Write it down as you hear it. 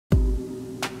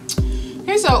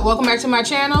so welcome back to my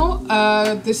channel.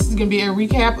 This is going to be a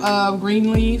recap of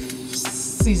Greenleaf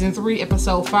Season 3,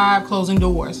 Episode 5, Closing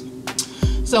Doors.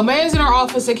 So Mae is in her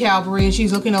office at Calvary and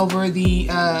she's looking over the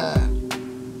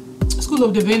School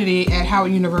of Divinity at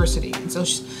Howard University. And so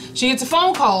she gets a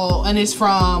phone call and it's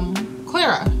from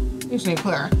Clara. Who's named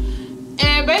Clara?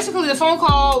 And basically the phone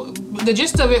call, the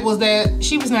gist of it was that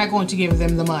she was not going to give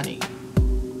them the money.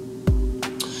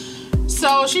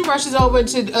 So she rushes over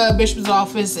to Bishop's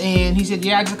office and he said,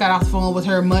 yeah, I just got off the phone with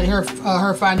her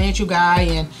financial guy,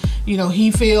 and you know,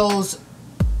 he feels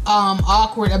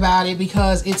awkward about it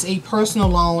because it's a personal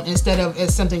loan instead of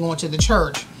as something going to the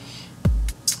church.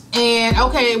 And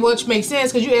okay, which makes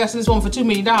sense because you asked this one for $2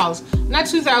 million, not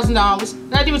 $2,000,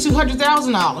 not even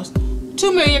 $200,000,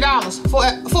 $2 million for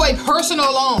a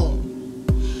personal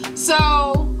loan.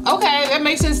 So okay, that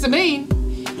makes sense to me.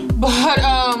 But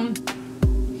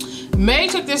Mae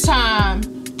took this time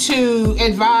to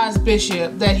advise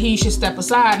Bishop that he should step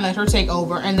aside and let her take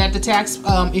over, and that the tax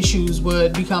issues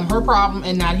would become her problem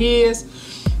and not his.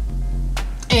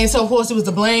 And so of course it was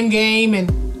the blame game,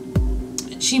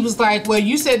 and she was like, well,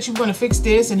 you said you were going to fix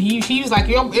this, and he was like,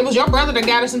 it was your brother that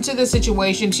got us into this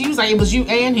situation. She was like, it was you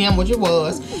and him, which it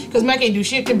was, because Mae can't do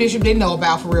shit that Bishop didn't know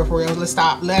about, for real. Let's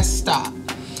stop.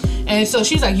 And so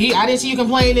she's like, yeah, I didn't see you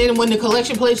complaining when the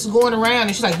collection place was going around.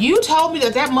 And she's like, you told me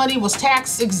that money was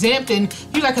tax exempt. And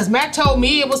he's like, because Mac told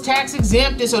me it was tax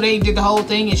exempt. And so they did the whole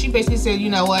thing. And she basically said, you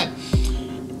know what?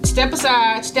 Step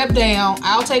aside, step down.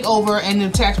 I'll take over, and the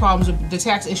tax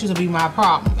issues will be my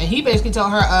problem. And he basically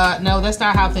told her, no, that's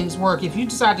not how things work. If you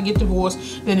decide to get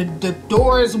divorced, then the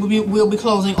doors will be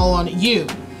closing on you.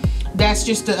 That's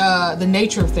just the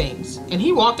nature of things. And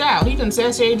he walked out. He done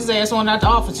sashayed his ass on out the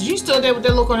office. She stood there with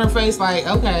that look on her face like,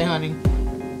 okay, honey.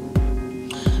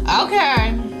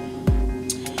 Okay.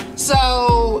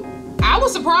 So I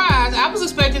was surprised. I was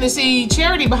expecting to see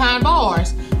Charity behind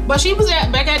bars. But she was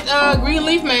back at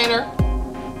Greenleaf Manor.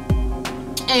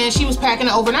 And she was packing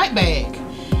an overnight bag.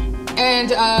 And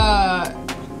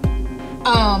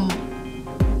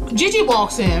Gigi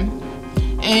walks in.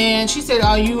 And she said,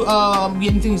 are you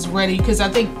getting things ready? Because I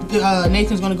think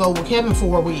Nathan's going to go with Kevin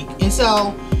for a week. And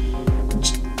so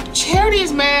Charity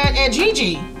is mad at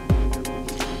Gigi.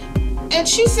 And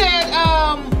she said,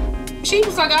 she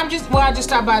was like, I just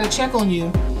stopped by to check on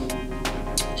you.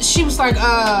 She was like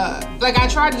I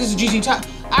tried to, this is Gigi,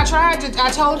 I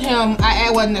told him,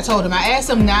 I asked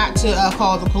him not to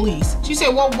call the police. She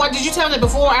said, well, what did you tell them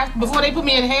before they put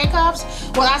me in handcuffs?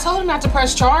 Well, I told him not to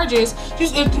press charges.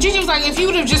 Gigi was like, if you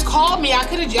would have just called me, I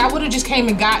would have just came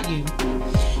and got you.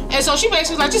 And so she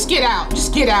basically was like, just get out.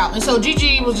 And so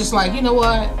Gigi was just like, you know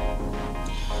what?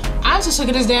 I'm just sick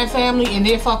of this damn family and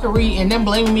their fuckery and them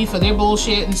blaming me for their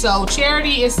bullshit. And so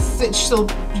Gigi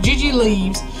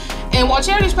leaves. And while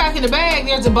Charity's packing the bag,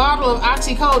 there's a bottle of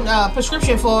oxycodone,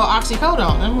 prescription for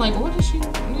oxycodone. And I'm like, what does she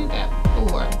need that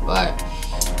for? But,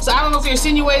 so I don't know if they're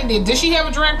insinuating, did she have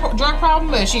a drug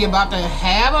problem? Is she about to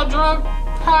have a drug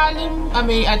problem? I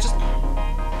mean,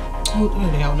 who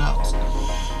the hell knows?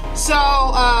 So,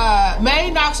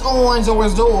 Mae knocks on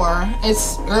Zora's door.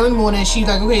 It's early in the morning. She's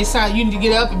like, okay, it's time, you need to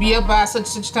get up and be up by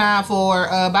such time for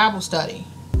Bible study.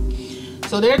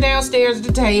 So they're downstairs at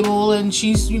the table, and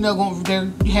she's, you know, they're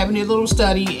having their little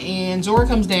study, and Zora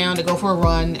comes down to go for a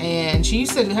run, and she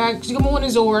said, hi, good morning,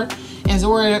 Zora. And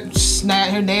Zora,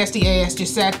 her nasty ass,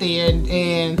 just sat there,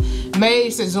 and Mae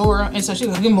said, Zora, and so she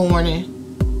goes, good morning.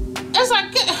 It's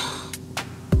like,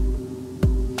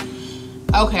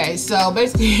 okay, so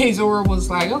basically Zora was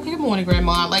like, okay, good morning,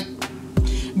 Grandma, like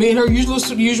being her usual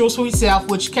sweet self,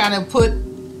 which kind of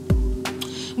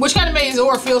made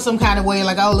Zora feel some kind of way,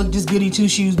 like, oh, look, this goody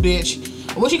two-shoes bitch.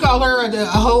 What she called her, a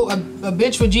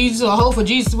bitch for Jesus, or a hoe for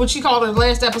Jesus, what she called her the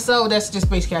last episode, that's just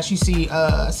basically how she see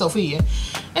Sophia.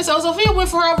 And so Sophia went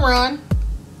for her run,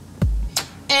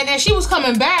 and as she was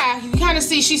coming back, you kind of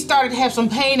see she started to have some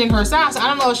pain in her side. So I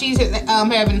don't know if she's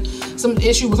having some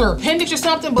issue with her appendix or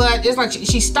something, but it's like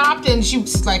she stopped and she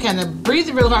was like kind of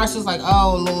breathing real hard. She was like,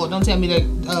 oh Lord, don't tell me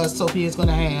that Sophia's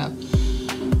gonna have.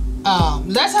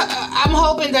 I'm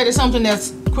hoping that it's something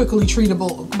that's quickly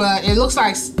treatable, but it looks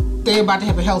like they're about to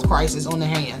have a health crisis on their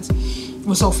hands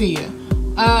with Sophia.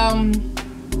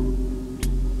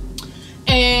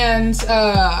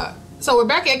 So we're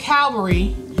back at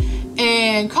Calvary,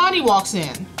 and Connie walks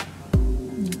in,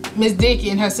 Miss Dickey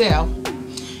and herself,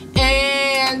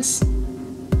 and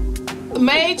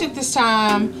Mae took this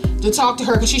time to talk to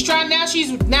her because she's trying now.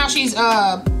 She's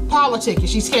politicking.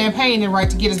 She's campaigning, right,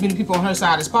 to get as many people on her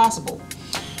side as possible.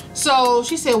 So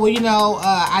she said, well, you know,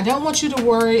 I don't want you to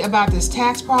worry about this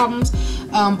tax problems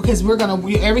because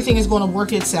everything is going to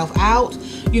work itself out.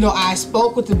 You know, I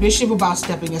spoke with the bishop about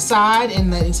stepping aside and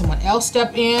letting someone else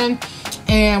step in,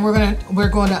 and we're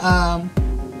going to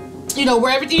you know,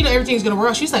 everything's gonna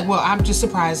work. She's like, well, I'm just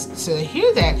surprised to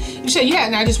hear that. You said, yeah,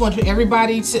 and I just want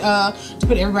everybody to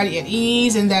put everybody at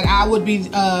ease, and that I would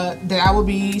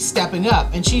be stepping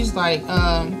up. And she's like,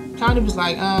 Connie was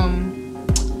like,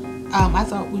 I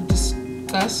thought we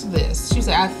discussed this. She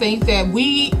said, I think that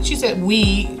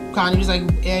Connie was like,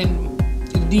 and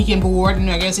the deacon board, and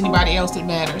I guess anybody else that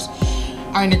matters,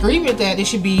 are in agreement that it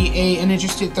should be an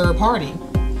interested third party.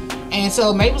 And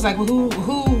so Mae was like, well,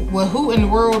 who in the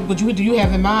world do you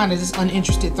have in mind as this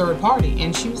uninterested third party?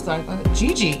 And she was like,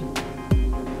 Gigi.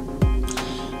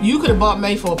 You could have bought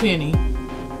Mae for a penny.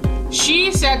 She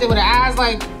sat there with her eyes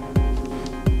like,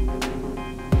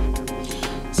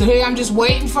 so here I'm just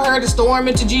waiting for her to storm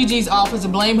into Gigi's office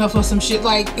and blame her for some shit.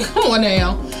 Like, come on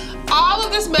now. All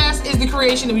of this mess is the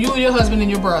creation of you and your husband and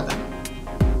your brother.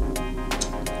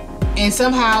 And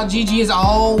somehow Gigi is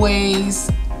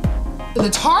always the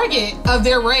target of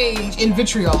their rage and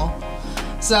vitriol.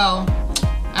 So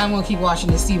I'm gonna keep watching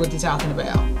to see what they're talking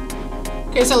about.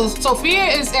 Okay, so Sophia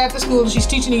is at the school. She's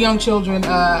teaching the young children.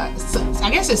 I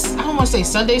guess I don't want to say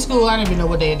Sunday school. I don't even know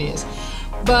what day it is.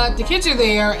 But the kids are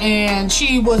there, and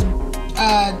she was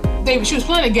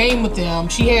playing a game with them.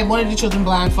 She had one of the children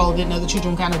blindfolded, and other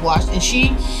children kind of watched, and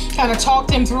she kind of talked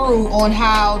them through on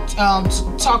how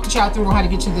talk the child through on how to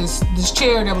get to this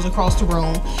chair that was across the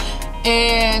room.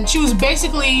 And she was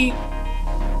basically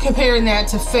comparing that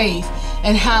to faith,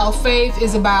 and how faith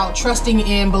is about trusting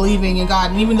and believing in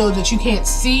God. And even though that you can't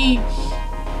see it,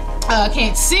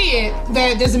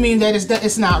 that doesn't mean that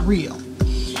it's not real.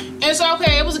 And so,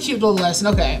 okay, it was a cute little lesson,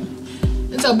 okay.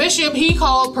 And so Bishop, he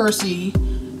called Percy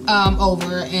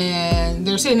over, and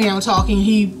they're sitting there and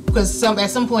talking. Because at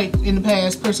some point in the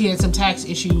past, Percy had some tax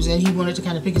issues, and he wanted to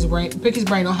kind of pick his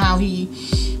brain on how he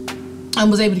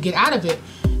was able to get out of it.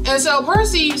 And so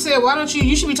Percy said, why don't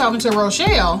you should be talking to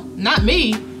Rochelle, not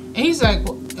me. And he's like,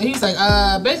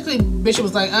 basically Bishop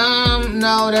was like,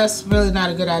 no, that's really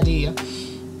not a good idea.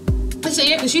 I said,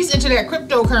 yeah, because she's into that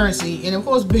cryptocurrency. And of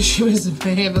course, Bishop is a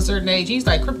man of a certain age. He's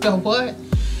like, crypto what?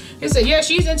 He said, yeah,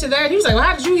 she's into that. He was like, well,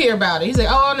 how did you hear about it? He's like,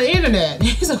 oh, on the internet.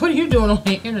 He's like, what are you doing on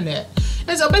the internet?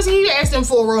 And so basically he asked him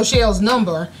for Rochelle's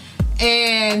number.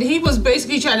 And he was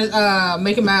basically trying to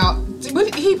make him out.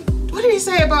 What did he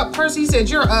say about Percy? He said,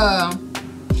 you're a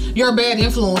bad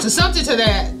influence, or something to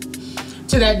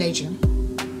that nature.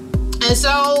 And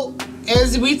so,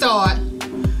 as we thought,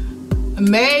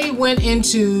 Mae went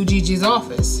into Gigi's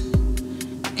office,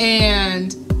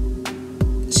 and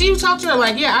she talked to her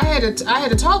like, yeah, I had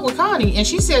a talk with Connie, and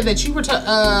she said that you were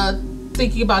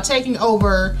thinking about taking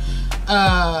over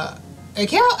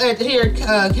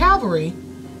Calvary.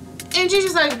 And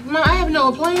Gigi's like, Mom, I have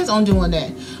no plans on doing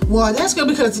that. Well, that's good,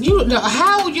 because you know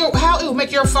how it will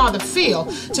make your father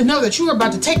feel to know that you are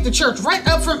about to take the church right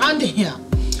up from under him.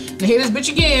 Now here this bitch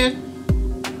again,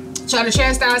 trying to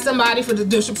chastise somebody for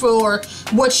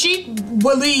what she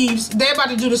believes they're about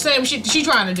to do the same shit that she's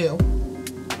trying to do.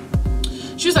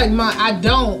 She's like, Mom, I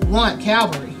don't want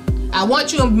Calvary. I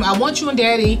want you and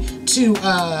Daddy to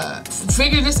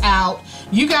figure this out.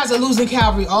 You guys are losing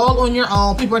Calvary all on your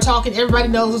own. People are talking. Everybody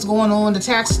knows what's going on. The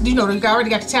tax, they already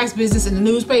got the tax business in the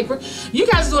newspaper. You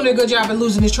guys are doing a good job at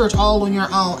losing this church all on your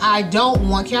own. I don't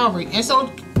want Calvary. And so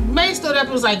Mae stood up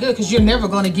and was like, good, because you're never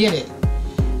going to get it.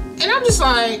 And I'm just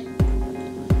like,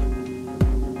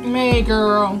 Mae,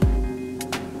 girl,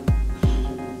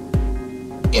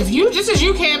 if this is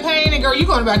you campaigning, girl, you're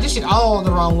going about this shit all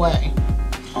the wrong way.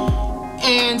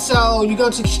 And so you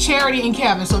go to Charity and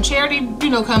Kevin. So Charity,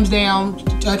 comes down.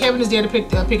 Kevin is there to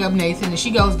pick up Nathan, and she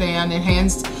goes down and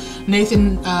hands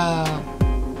Nathan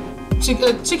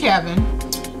to Kevin,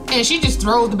 and she just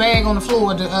throws the bag on the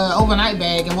floor, the overnight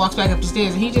bag, and walks back up the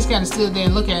stairs. And he just kind of stood there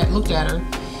and looked at her,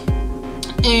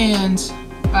 and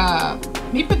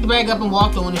he picked the bag up and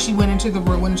walked on, and she went into the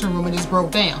room and just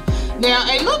broke down. Now,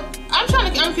 hey, look,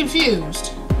 I'm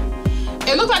confused.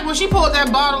 It looked like when she pulled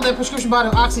that prescription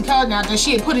bottle of Oxycontin out, that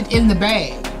she had put it in the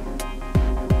bag.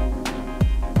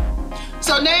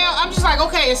 So now I'm just like,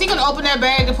 okay, is he gonna open that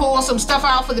bag to pull some stuff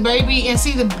out for the baby and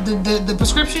see the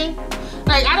prescription?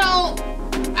 Like,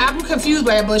 I'm confused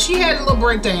by it, but she had a little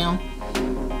breakdown.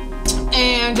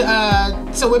 And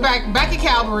so we're back at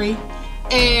Calvary,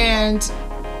 and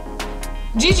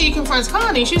Gigi confronts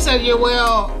Connie. She said, yeah,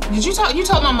 well, you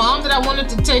told my mom that I wanted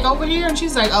to take over here? And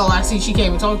she's like, oh, I see, she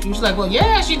came and talked to you. She's like, well,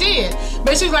 yeah, she did.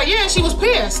 But she was like, yeah, she was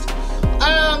pissed.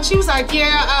 She was like,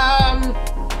 yeah,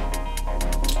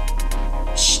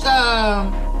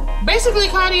 basically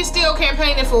Connie is still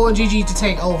campaigning for Gigi to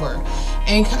take over.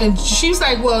 And she was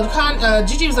like, well,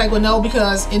 Gigi was like, well, no,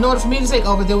 because in order for me to take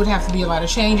over, there would have to be a lot of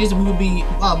changes, and we would be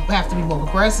have to be more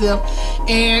aggressive.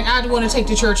 And I'd want to take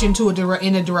the church into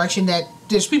in a direction that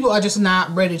there's people are just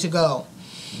not ready to go.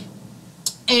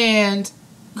 And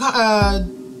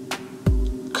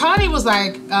Connie was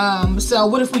like, so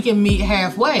what if we can meet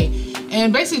halfway?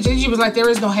 And basically Gigi was like, there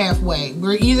is no halfway.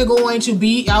 We're either going to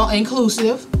be all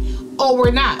inclusive or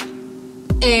we're not.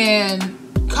 And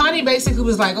Connie basically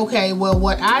was like, okay, well,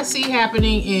 what I see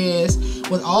happening is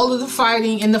with all of the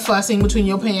fighting and the fussing between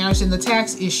your parents and the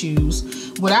tax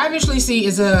issues, what I eventually see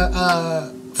is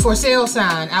a for sale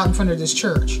sign out in front of this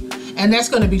church. And that's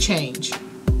going to be changed.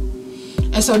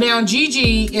 And so now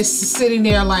Gigi is sitting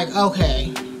there like,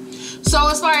 okay. So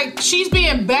it's like she's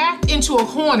being backed into a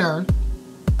corner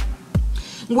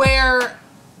where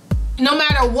no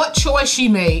matter what choice she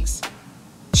makes,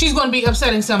 she's going to be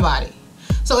upsetting somebody.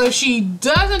 So if she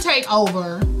doesn't take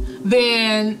over,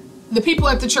 then the people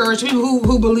at the church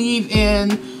who believe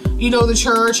in, you know, the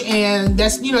church, and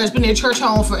that's, you know, it's been their church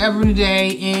home forever and a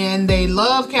day, and they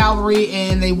love Calvary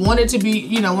and they want it to be,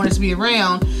 you know, want it to be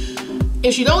around.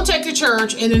 If she don't take the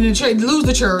church and then lose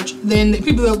the church, then the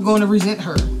people are going to resent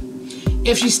her.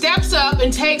 If she steps up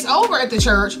and takes over at the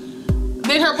church,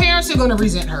 then her parents are going to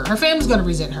resent her. Her family's going to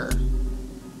resent her.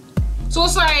 So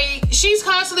it's like she's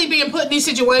constantly being put in these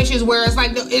situations where it's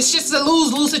like it's just a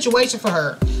lose-lose situation for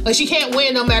her. Like she can't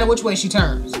win no matter which way she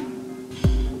turns.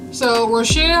 So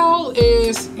Rochelle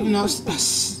is, you know,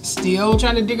 still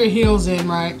trying to dig her heels in,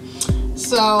 right?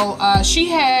 So she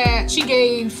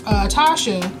gave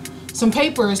Tasha some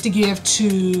papers to give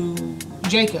to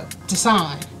Jacob to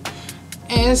sign.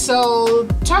 And so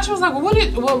Tasha was like,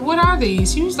 well, what are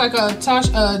these? He was like,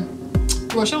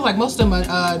 Rochelle was like, most of them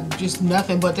are just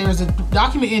nothing, but there's a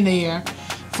document in there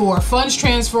for funds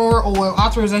transfer or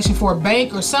authorization for a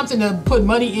bank or something to put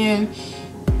money in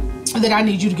that I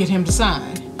need you to get him to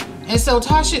sign. And so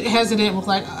Tasha hesitant was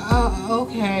like,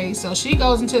 okay. So she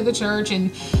goes into the church,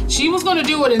 and she was going to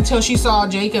do it until she saw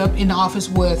Jacob in the office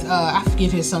with, I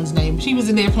forget his son's name. She was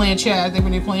in there playing chess. They were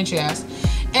in there playing chess.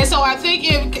 And so I think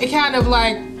it kind of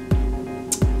like,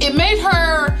 it made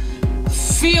her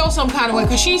feel some kind of way,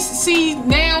 because she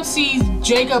now sees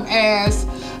Jacob as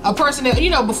a person that, you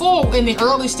know, before in the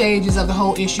early stages of the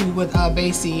whole issue with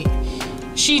Basie,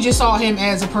 she just saw him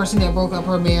as a person that broke up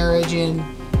her marriage, and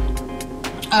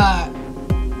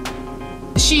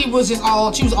she was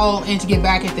all in to get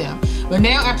back at them. But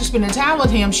now after spending time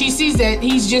with him, she sees that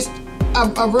he's just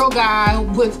a real guy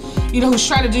with, you know, who's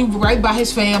trying to do right by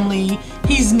his family.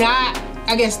 He's not,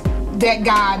 I guess, that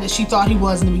guy that she thought he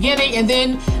was in the beginning. And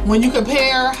then when you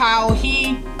compare how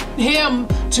him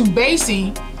to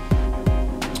Basie,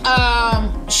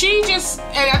 she just,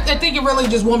 and I think it really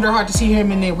just warmed her heart to see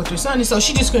him in there with her son, and so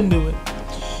she just couldn't do it.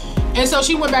 And so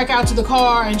she went back out to the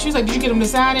car, and she was like, did you get him to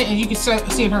sign it? And you could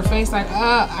see in her face like,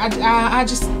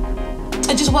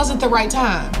 it just wasn't the right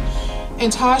time.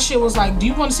 And Tasha was like, do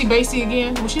you want to see Basie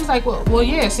again? Well, she's like, well,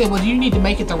 yeah. I said, well, you need to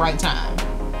make it the right time.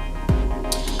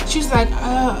 She's like,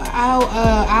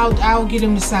 I'll get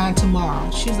him to sign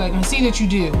tomorrow. She's like, I see that you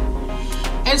do.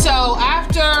 And so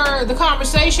after the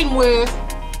conversation with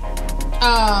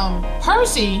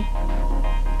Percy,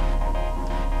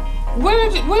 where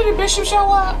did Bishop show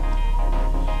up?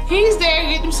 He's there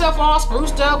getting himself all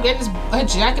spruced up, getting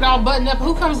his jacket all buttoned up.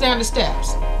 Who comes down the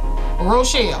steps?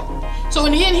 Rochelle. So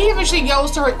in the end, he eventually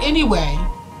goes to her anyway.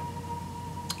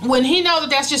 When he knows that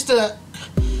that's just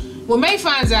when Mae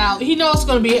finds out, he knows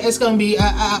it's gonna be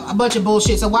a bunch of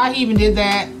bullshit. So why he even did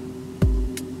that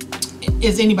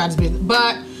is anybody's business.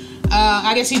 But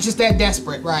I guess he's just that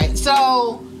desperate, right?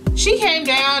 So she came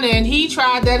down, and he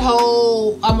tried that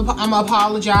whole I'm gonna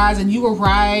apologize, and you were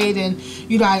right, and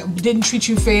you know I didn't treat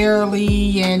you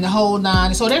fairly, and the whole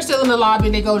nine. So they're still in the lobby,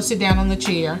 and they go to sit down on the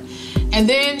chair, and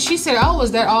then she said, "Oh,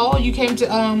 is that all you came to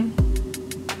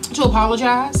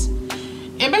apologize?"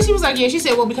 And Basie was like, yeah. She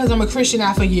said, well, because I'm a Christian,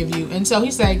 I forgive you. And so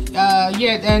he's like,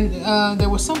 yeah, and there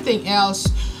was something else.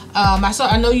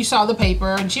 I know you saw the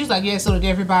paper. And she was like, yeah, so did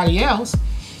everybody else.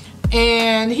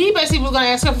 And he basically was going to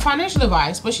ask her for financial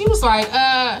advice. But she was like,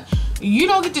 you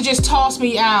don't get to just toss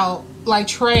me out like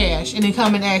trash and then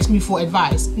come and ask me for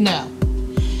advice. No.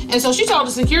 And so she told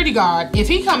the security guard,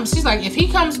 she's like, if he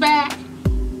comes back,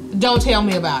 don't tell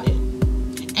me about it.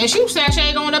 And she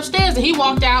sashayed on upstairs, and he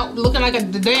walked out looking like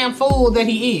the damn fool that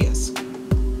he is.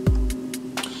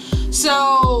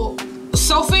 So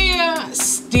Sophia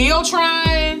still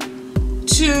trying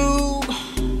to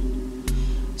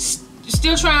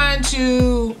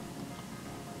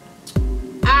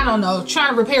I don't know,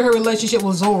 trying to repair her relationship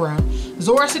with Zora.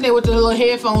 Zora sitting there with the little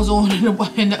headphones on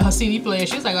in the CD player.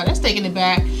 She was like, oh, that's taking it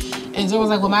back. And Zora was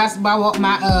like, well,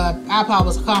 my iPod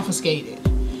was confiscated.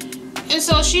 And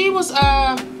so she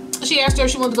asked her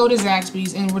if she wanted to go to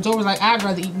Zaxby's, and Zora was like, I'd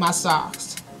rather eat my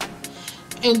socks.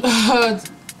 And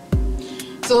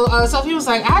so Sophia was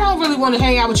like, I don't really want to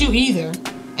hang out with you either.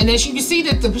 And then she could see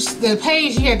that the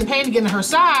pain, she had the pain to get on her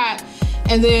side.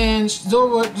 And then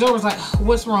Zora was like,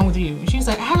 what's wrong with you? And she was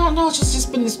like, I don't know, it's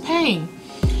just been this pain.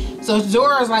 So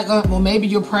Zora was like, well, maybe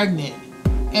you're pregnant.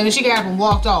 And then she got up and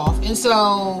walked off. And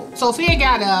so Sophia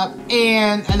got up,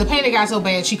 and the pain got so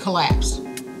bad she collapsed.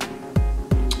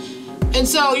 And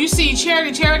so you see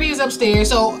Charity is upstairs.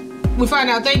 So we find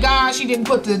out, thank God she didn't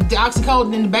put the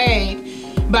oxycodone in the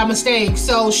bag by mistake.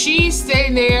 So she's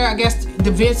sitting there. I guess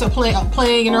the vents are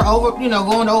playing in her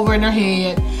going over in her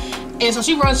head. And so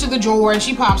she runs to the drawer and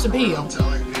she pops a pill. I'm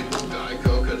telling people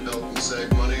Geico could help them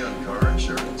save money on car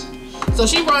insurance. So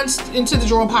she runs into the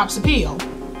drawer and pops a pill.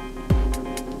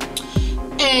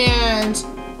 And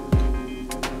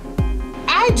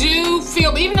I do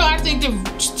feel, even though I think they're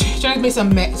trying to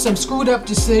make some screwed up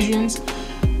decisions,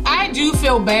 I do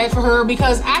feel bad for her,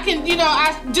 because I can,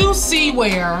 I do see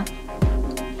where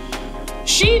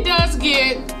she does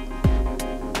get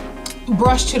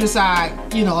brushed to the side.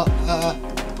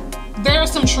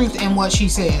 There's some truth in what she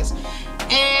says.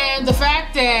 And the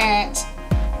fact that,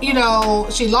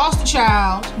 she lost a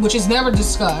child, which is never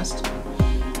discussed.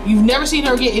 You've never seen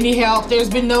her get any help. There's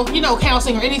been no,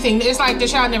 counseling or anything. It's like the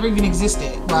child never even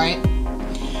existed, right?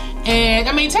 And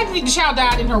I mean, technically the child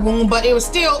died in her womb, but it was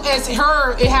still,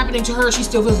 it happening to her, she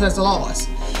still feels it as a loss.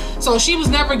 So she was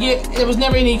there was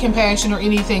never any compassion or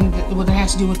anything that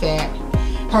has to do with that.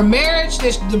 Her marriage,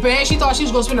 the man she thought she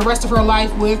was going to spend the rest of her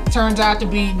life with, turns out to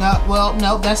be, that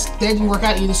didn't work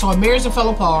out either. So her marriage fell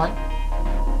apart.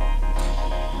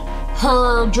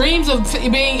 Her dreams of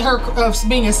being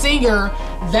a singer,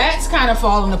 that's kind of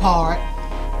falling apart.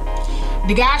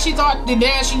 The guy she thought,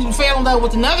 she fell in love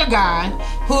with another guy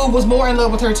who was more in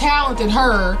love with her talent than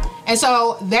her. And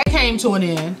so that came to an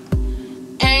end.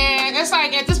 And it's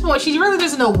like, at this point, she really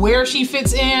doesn't know where she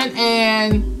fits in,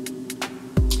 and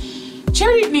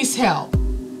Charity needs help.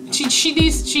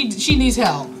 She needs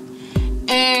help.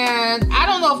 And I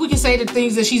don't know if we can say that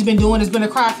things that she's been doing has been a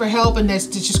cry for help, and that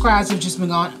just cries have just been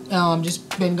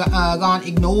gone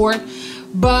ignored.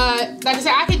 But like I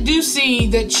said, I could do see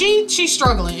that she's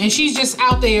struggling, and she's just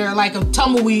out there like a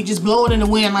tumbleweed, just blowing in the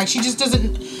wind. Like she's just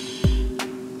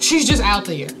out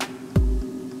there.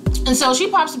 And so she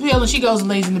pops the pill and she goes and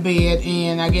lays in the bed,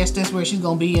 and I guess that's where she's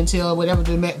gonna be until whatever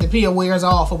the pill wears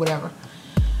off or whatever.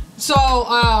 So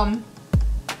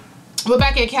we're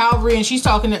back at Calvary, and she's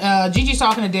talking to Gigi's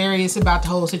talking to Darius about the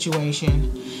whole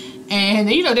situation. And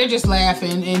they're just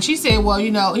laughing, and she said, well,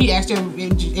 he asked her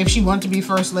if she wanted to be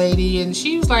first lady, and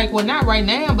she was like, well, not right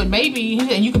now, but maybe.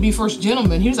 And you could be first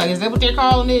gentleman. He was like, is that what they're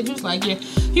calling it? He was like, yeah.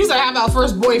 He was like, how about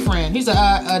first boyfriend? He's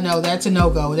like, no, that's a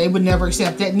no-go. They would never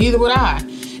accept that, neither would I.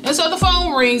 And so the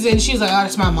phone rings, and she's like, oh,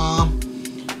 that's my mom.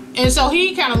 And so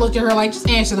he kind of looked at her like, just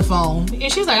answer the phone.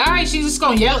 And she's like, all right, she's just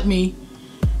gonna yell at me.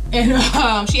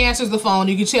 And she answers the phone.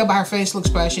 You can tell by her facial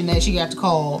expression that she got the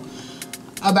call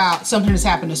about something that's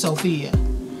happened to Sophia.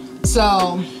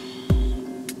 So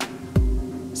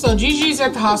Gigi's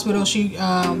at the hospital.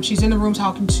 She's in the room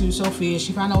talking to Sophia.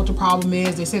 She found out what the problem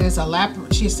is. They said it's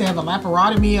she said have a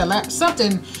laparotomy,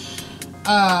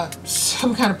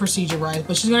 some kind of procedure, right?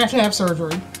 But she's gonna have to have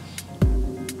surgery.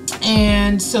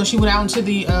 And so she went out into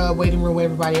the waiting room where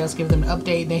everybody else gave them an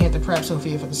update. They had to prep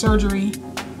Sophia for the surgery.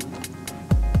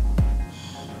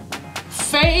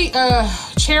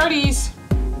 Charity's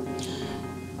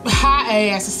high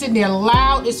ass is sitting there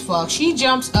loud as fuck. She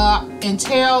jumps up and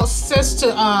says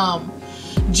to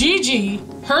Gigi,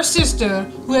 her sister,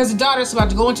 who has a daughter that's about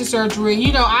to go into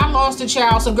surgery, I lost a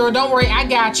child, so girl, don't worry, I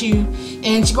got you.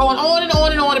 And she's going on and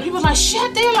on and on, and people are like,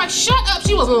 shut up.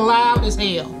 She was loud as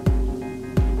hell.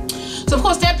 So of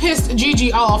course that pissed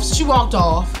Gigi off, so she walked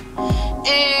off.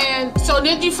 And so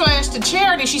then you flash to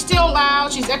Charity. She's still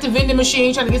loud. She's at the vending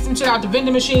machine trying to get some shit out the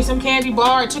vending machine, some candy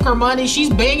bar. It took her money.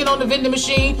 She's banging on the vending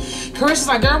machine. Carissa's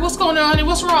like, girl, what's going on?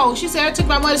 What's wrong? She said, I took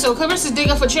my money. So Carissa's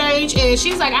digging for change, and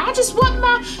she's like, I just want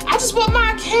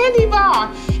my candy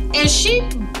bar. And she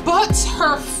butts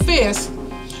her fist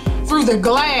through the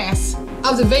glass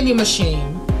of the vending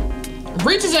machine,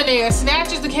 reaches in there,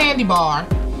 snatches the candy bar,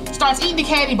 starts eating the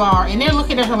candy bar, and they're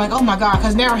looking at her like, oh my god,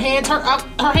 because now her hands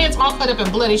all cut up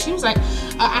and bloody. She was like,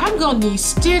 I'm gonna need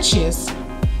stitches,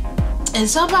 and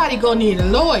somebody gonna need a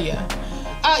lawyer.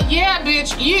 Yeah,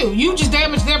 bitch, you just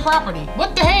damaged their property.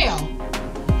 What the hell?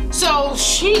 So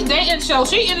she ends up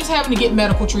having to get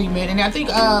medical treatment, and I think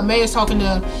Mae is talking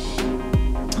to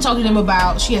them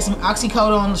about she has some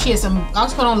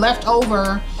oxycodone left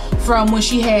over from when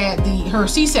she had her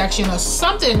C-section or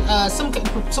something, some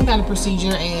kind of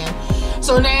procedure. And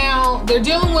so now they're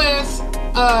dealing with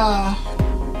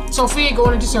Sophia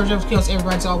going into surgery because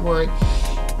everybody's all worried.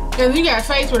 And you got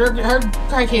Faith with her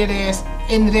crackhead ass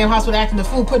in the damn hospital acting the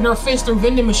fool, putting her fist through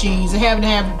vending machines and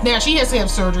now she has to have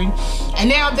surgery. And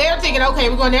now they're thinking, okay,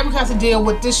 we're going to have to deal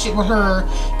with this shit with her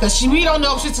because we don't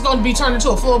know if she's going to be turned into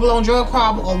a full-blown drug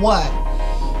problem or what.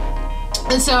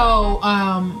 And so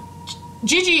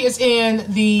Gigi is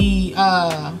in the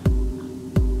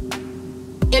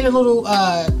little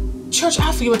church,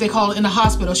 I forget what they call it, in the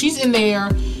hospital. She's in there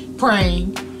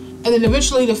praying, and then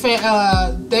eventually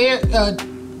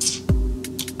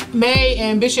Mae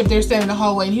and Bishop, they're standing in the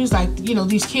hallway, and he was like, you know,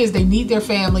 these kids, they need their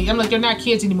family. I'm like, they're not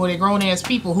kids anymore. They're grown-ass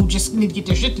people who just need to get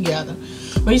their shit together.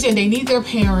 But he's saying they need their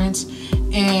parents.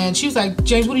 And she was like,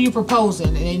 James, what are you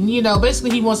proposing? And, you know,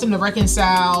 basically he wants them to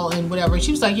reconcile and whatever. And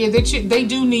she was like, yeah, they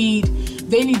need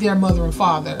their mother and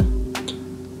father.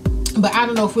 But I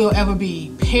don't know if we'll ever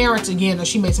be parents again. Or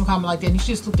she made some comment like that. And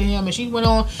she just looked at him and she went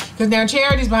on. Because now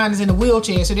Charity's behind us in a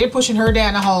wheelchair. So they're pushing her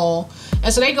down the hall.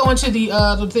 And so they go into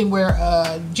the thing where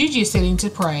Gigi is sitting to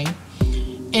pray.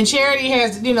 And Charity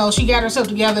has, you know, she got herself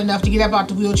together enough to get up out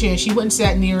the wheelchair. She went and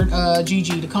sat near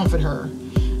Gigi to comfort her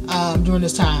during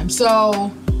this time.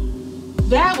 So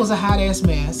that was a hot ass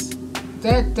mess.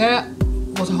 That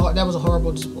was a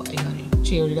horrible display, honey.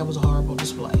 Charity, that was a horrible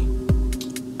display.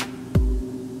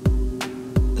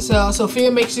 So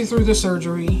Sophia makes it through the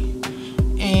surgery,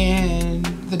 and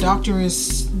the doctor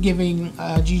is giving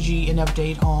Gigi an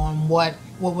update on what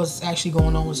was actually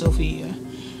going on with Sophia.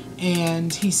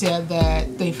 And he said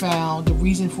that they found the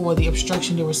reason for the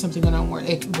obstruction. There was something going on where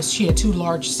she had 2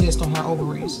 large cysts on her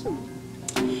ovaries,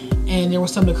 and there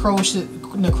was some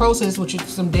necrosis, which is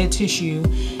some dead tissue,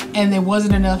 and there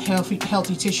wasn't enough healthy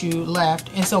tissue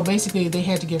left. And so basically they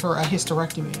had to give her a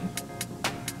hysterectomy.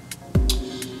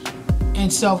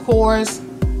 And so of course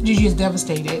Gigi is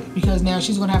devastated because now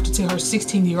she's going to have to tell her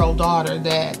 16-year-old daughter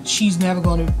that she's never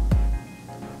going to,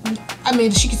 I mean,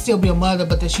 she could still be a mother,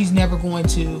 but that she's never going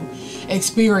to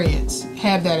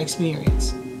have that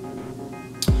experience.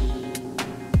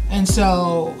 And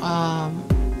so a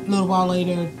little while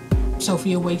later,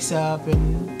 Sophia wakes up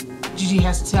and Gigi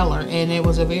has to tell her, and it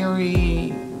was a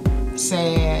very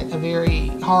sad, a very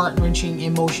heart-wrenching,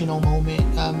 emotional moment.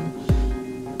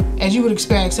 As you would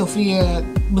expect, Sophia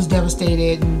was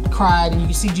devastated and cried, and you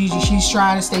can see Gigi, she's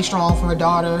trying to stay strong for her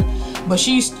daughter, but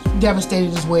she's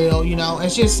devastated as well. You know, it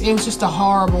was just a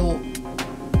horrible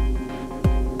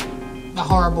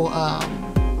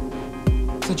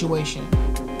situation.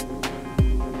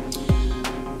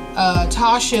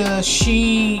 Tasha,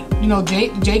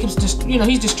 Jacob's just,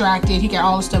 he's distracted. He got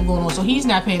all this stuff going on, so he's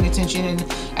not paying attention, and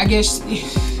I guess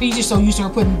he's just so used to her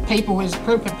putting paperwork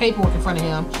in front of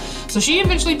him. So she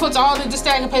eventually puts all the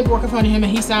stack of paperwork in front of him,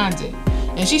 and he signs it.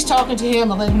 And she's talking to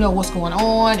him and letting him know what's going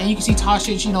on. And you can see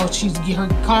Tasha, her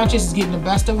conscience is getting the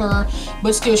best of her,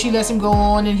 but still she lets him go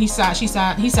on, and he signs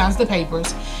the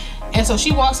papers. And so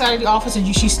she walks out of the office, and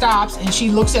she stops and she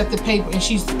looks at the paper, and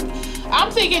I'm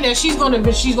thinking that she's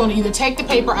gonna either take the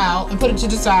paper out and put it to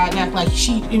the side and act like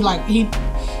she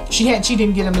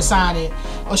didn't get him to sign it,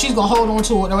 or she's gonna hold on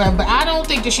to it or whatever. But I don't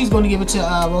think that she's gonna give it to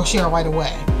Rochelle right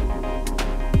away.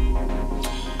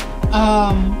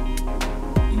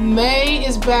 Mae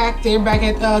is back. They're back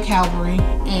at Calvary,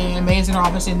 and Mae is in her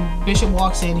office, and Bishop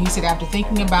walks in. He said, after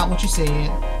thinking about what you said,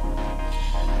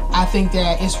 I think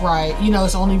that it's right.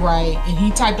 It's only right. And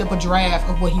he typed up a draft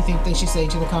of what he thinks they should say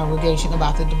to the congregation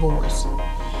about the divorce.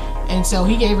 And so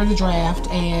he gave her the draft,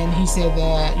 and he said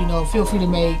that, feel free to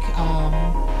make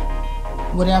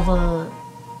whatever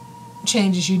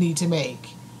changes you need to make.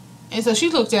 And so she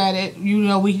looked at it. We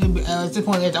at the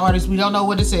point at the artist, we don't know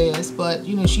what it says, but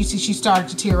she started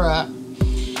to tear up,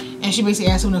 and she basically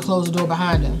asked him to close the door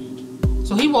behind him.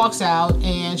 So he walks out,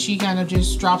 and she kind of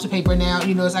just drops the paper. Now,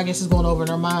 I guess it's going over in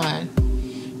her mind.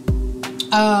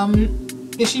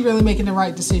 Is she really making the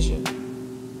right decision?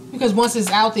 Because once it's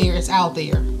out there, it's out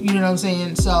there. You know what I'm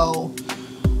saying? So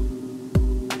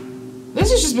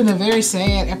this has just been a very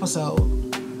sad episode,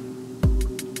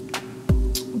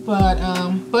 but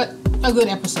a good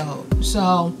episode.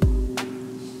 So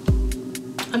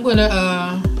I'm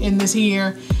gonna end this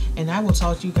here, and I will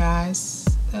talk to you guys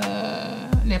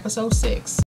in episode 6.